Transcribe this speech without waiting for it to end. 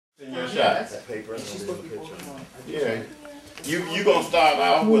in your shot. That paper. Yeah. You gonna start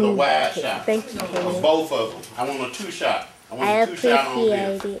off with a wide shot. Thank you, Of both of them. I want a 2-shot. I want I a 2-shot on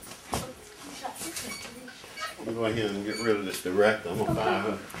appreciate this. it. Let me go ahead and get rid of this director. I'm gonna find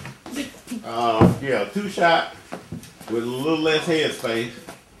her. Yeah, 2-shot with a little less head space.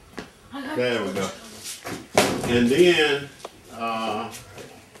 There we go. And then I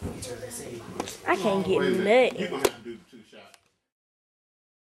can't get wait a minute. nothing. You're gonna have to do the 2-shot.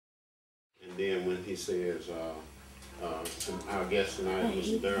 And then when he says our guest tonight,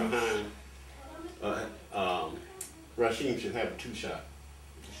 Mr. Daryl Hines, Rashim should have a 2-shot.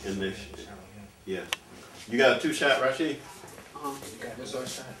 And this, yeah. You got a 2-shot, Rashim?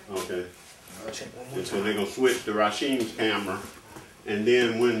 Okay. And so they're gonna switch to Rashim's camera, and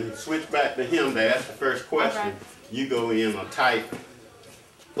then when you switch back to him to ask the first question, you go in a tight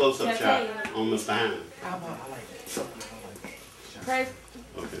close-up shot on Mr. Hines. Press.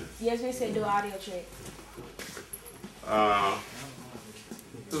 Okay. Yes, we said do audio check.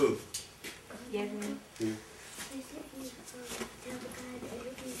 Who? Yes, ma'am.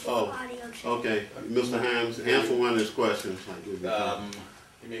 Oh, okay. Mr. Hines, answer one of his questions. Give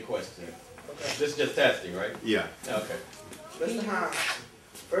me a question. This is just testing, right? Yeah. Okay. Mr. Hines,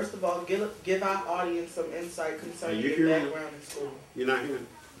 first of all, give our audience some insight concerning your background in school. You're not hearing?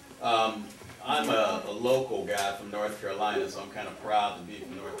 I'm a local guy from North Carolina, so I'm kind of proud to be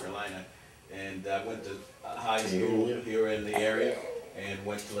from North Carolina. And I went to high school here in the area and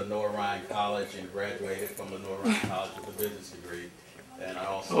went to Lenore Ryan College and graduated from Lenore Ryan College with a business degree. And I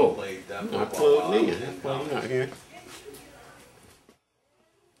also played football while I was in college. Not here.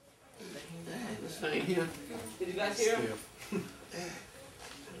 This ain't here. Did you guys hear him?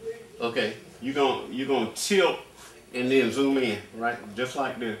 Okay, you're gonna tilt and then zoom in, right? Just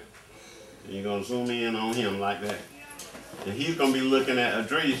like this. And you're gonna zoom in on him like that. And he's gonna be looking at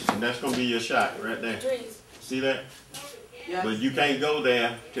Idris, and that's gonna be your shot right there. See that? Yes. But you can't go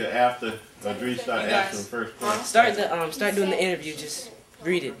there till after Idris start asking the first question. Start doing the interview. Just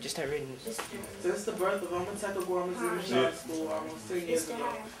read it. Just start reading it. Since the birth of OMUTEKO School almost 10 years ago,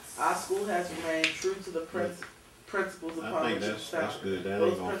 our school has remained true to the principles upon which it was founded.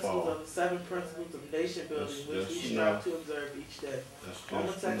 Those principles are the 7 principles of nation building which we strive to observe each day.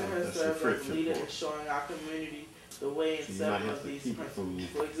 OMUTEKO has served as a leader in showing our community the way in several of these principles.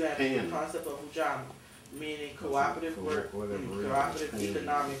 For example, the concept of ujama, meaning cooperative work and cooperative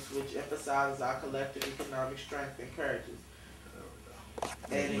economics, which emphasizes our collective economic strength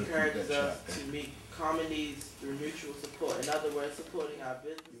and encourages us to meet common needs through mutual support. In other words, supporting our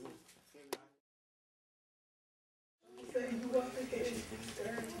businesses.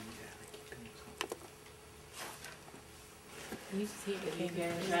 You just hit the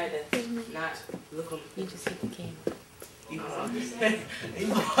camera. Try to not look on. You just hit the camera.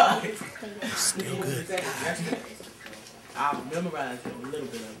 Still good. I'll memorize a little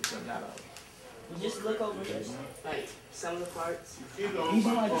bit of it, but not all. You just look over here, like some of the parts.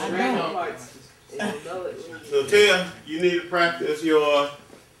 So Tia, you need to practice your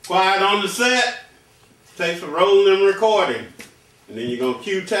quiet on the set. Take some rolling and recording. And then you're going to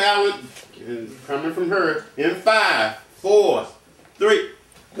cue talent and coming from her in 5, 4, 3.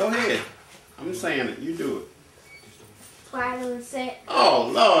 Go ahead. I'm saying it. You do it. Quiet on the set.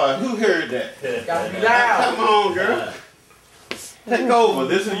 Oh, Lord. Who heard that? Gotta be loud. Come on, girl. Take over.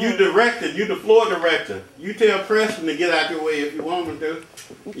 This is you directing. You the floor director. You tell Preston to get out your way if you want him to.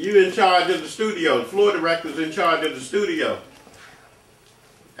 You in charge of the studio. The floor director's in charge of the studio.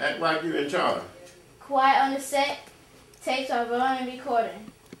 Act like you're in charge. Quiet on the set. Tapes are rolling and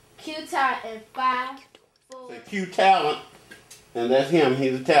recording. Cue talent in 5, 4. Say cue talent, and that's him.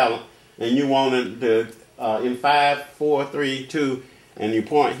 He's a talent. And you want it to in 5, 4, 3, 2, and you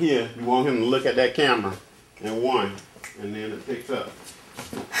point here. You want him to look at that camera. And 1, and then it picks up.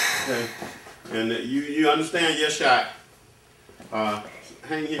 Okay. And you understand your shot.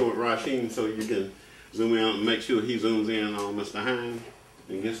 Hang here with Rashim so you can zoom in and make sure he zooms in on Mr. Hines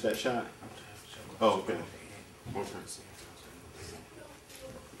and gets that shot. Oh, okay. Okay.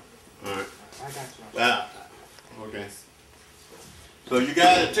 All right. I got you. Well, okay. So you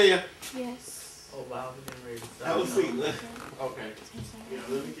got it, Tia? Yes. Oh wow, we're getting ready to start. Have a seat. Okay. Yeah,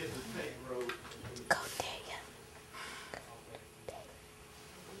 Let me get the tape rolled. Go there, yeah.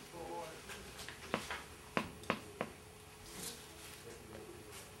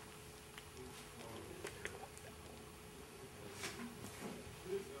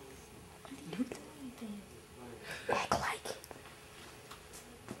 Act like it.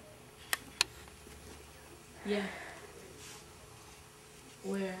 Yeah.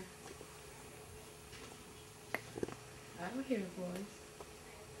 Where? I don't hear a voice.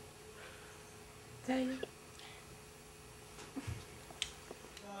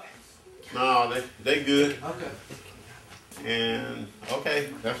 No, they good. Okay. And okay,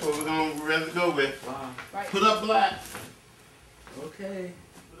 that's what we're gonna rather go with. Right. Put up black. Okay.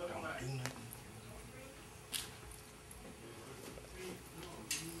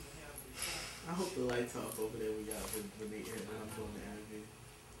 I hope the lights off over there when they hear that I'm doing the interview.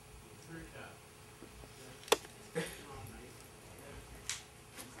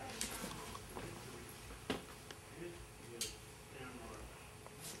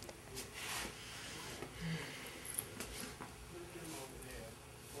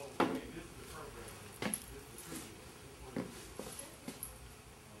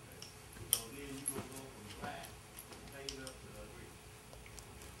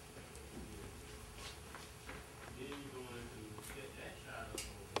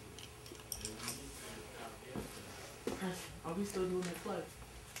 Are we still doing that play?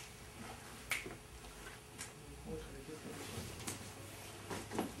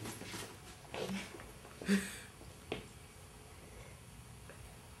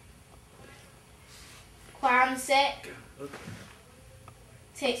 Choir set. Okay.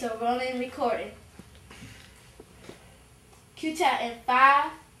 Takes a rolling recording. Q-tap in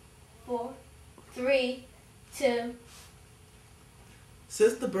 5, 4, 3, 2.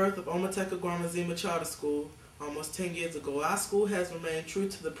 Since the birth of OMUTEKO Charter School, almost 10 years ago, our school has remained true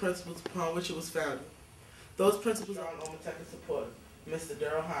to the principles upon which it was founded. Those principles are on OMUTEKO support. Mr.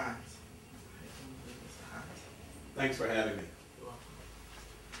 Darrell Hines. Thanks for having me.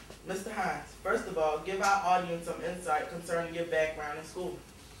 Mr. Hines, first of all, give our audience some insight concerning your background in school.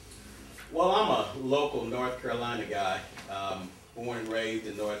 Well, I'm a local North Carolina guy, born and raised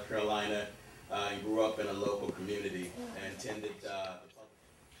in North Carolina, and grew up in a local community and attended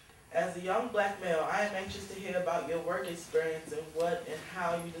As a young black male, I am anxious to hear about your work experience and what and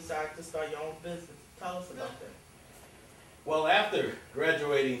how you decided to start your own business. Tell us about that. Well, after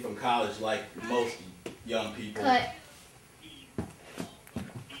graduating from college, like most young people, Cut.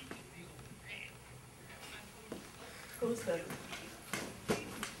 Who's that?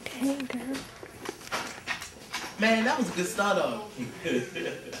 Hey, girl. Man, that was a good start off.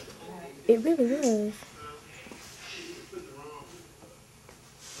 It really was.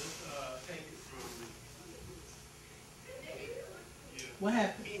 What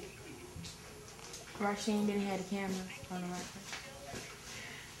happened? Rasheen didn't have the camera on the right.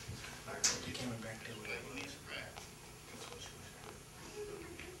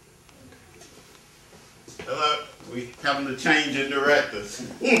 Hello, we having to change in directors.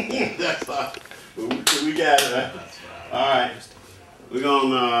 That's all. We got it. Right? All right, we're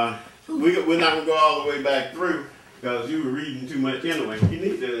gonna we're not gonna go all the way back through because you were reading too much anyway. You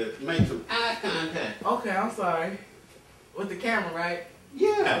need to make some eye contact. Okay, I'm sorry. With the camera, right?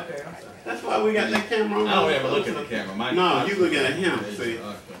 Yeah. Okay, I'm sorry. That's why we got that camera on. I don't ever look at the camera. No, you looking at him. See.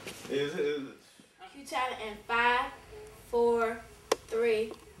 Okay. Q-tap in 5, 4,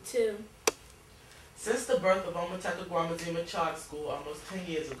 3, 2. Since the birth of OMUTEKO Charter School almost 10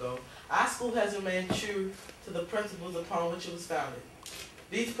 years ago, our school has remained true to the principles upon which it was founded.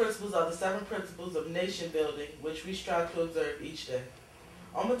 These principles are the 7 principles of nation building, which we strive to observe each day.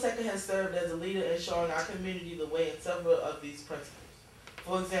 OMUTEKO has served as a leader in showing our community the way in several of these principles.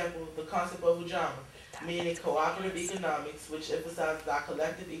 For example, the concept of Ujama, meaning cooperative economics, which emphasizes our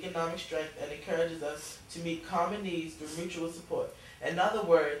collective economic strength and encourages us to meet common needs through mutual support. In other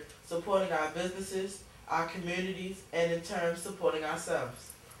words, supporting our businesses, our communities, and in turn supporting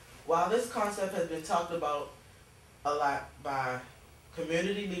ourselves. While this concept has been talked about a lot by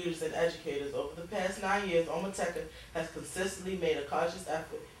community leaders and educators over the past 9 years, OMUTEKO has consistently made a conscious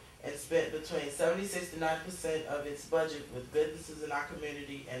effort and spent between 76 to 90% of its budget with businesses in our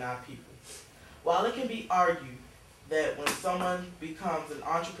community and our people. While it can be argued that when someone becomes an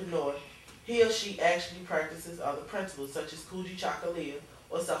entrepreneur, he or she actually practices other principles such as Kuji Chakalia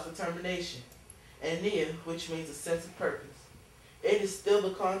or self-determination, and Nia, which means a sense of purpose. It is still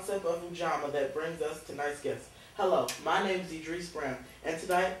the concept of Ujama that brings us tonight's guest. Hello, my name is Idris Brown, and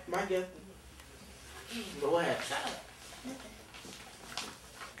tonight my guest. Go ahead.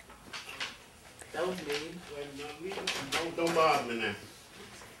 That was me. Don't bother me now.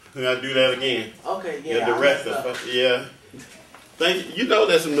 We gotta do that again. Okay, yeah. The rest of it. Yeah. Thank you. You know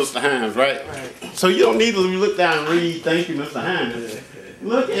that's Mr. Hines, right? Right. So you don't need to look down and read, thank you, Mr. Hines.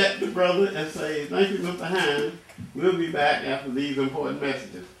 Look at the brother and say, thank you, Mr. Hines. We'll be back after these important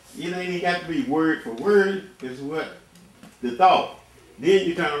messages. It ain't even got to be word for word. It's what the thought. Then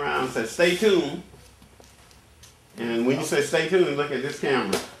you turn around and say, stay tuned. And when you say stay tuned, look at this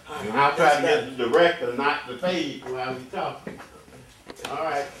camera. And I'll try to get the director not to fade while we talk. All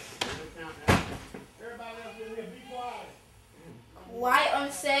right.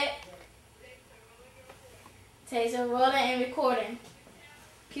 takes over rolling and recording.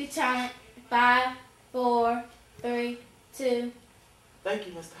 Cue time 5, 4, 3, 2. Thank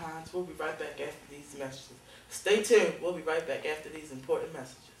you, Mr. Hines. We'll be right back after these messages. Stay tuned. We'll be right back after these important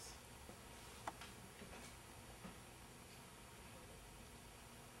messages.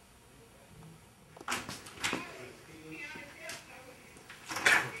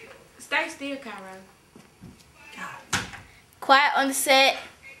 Stay still, Cairo. Quiet on the set.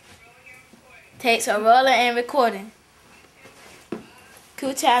 Takes over rolling and recording.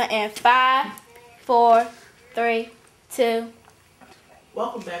 Cue time in 5, 4, 3, 2.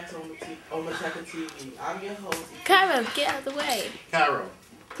 Welcome back to OMUTEKO TV. I'm your host. Cairo, get out of the way. Cairo,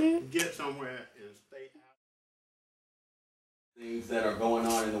 get somewhere and stay out. Things that are going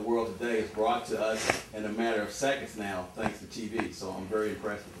on in the world today is brought to us in a matter of seconds now, thanks to TV. So I'm very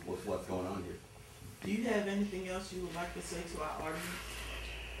impressed with what's going on here. Do you have anything else you would like to say to our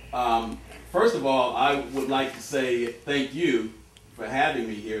audience? First of all, I would like to say thank you for having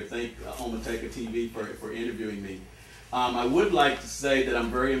me here. Thank OMUTEKO TV for interviewing me. I would like to say that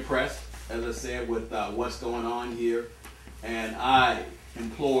I'm very impressed, as I said, with what's going on here. And I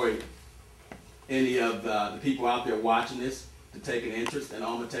implore any of the people out there watching this to take an interest in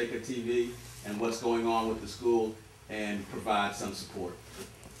OMUTEKO TV and what's going on with the school and provide some support.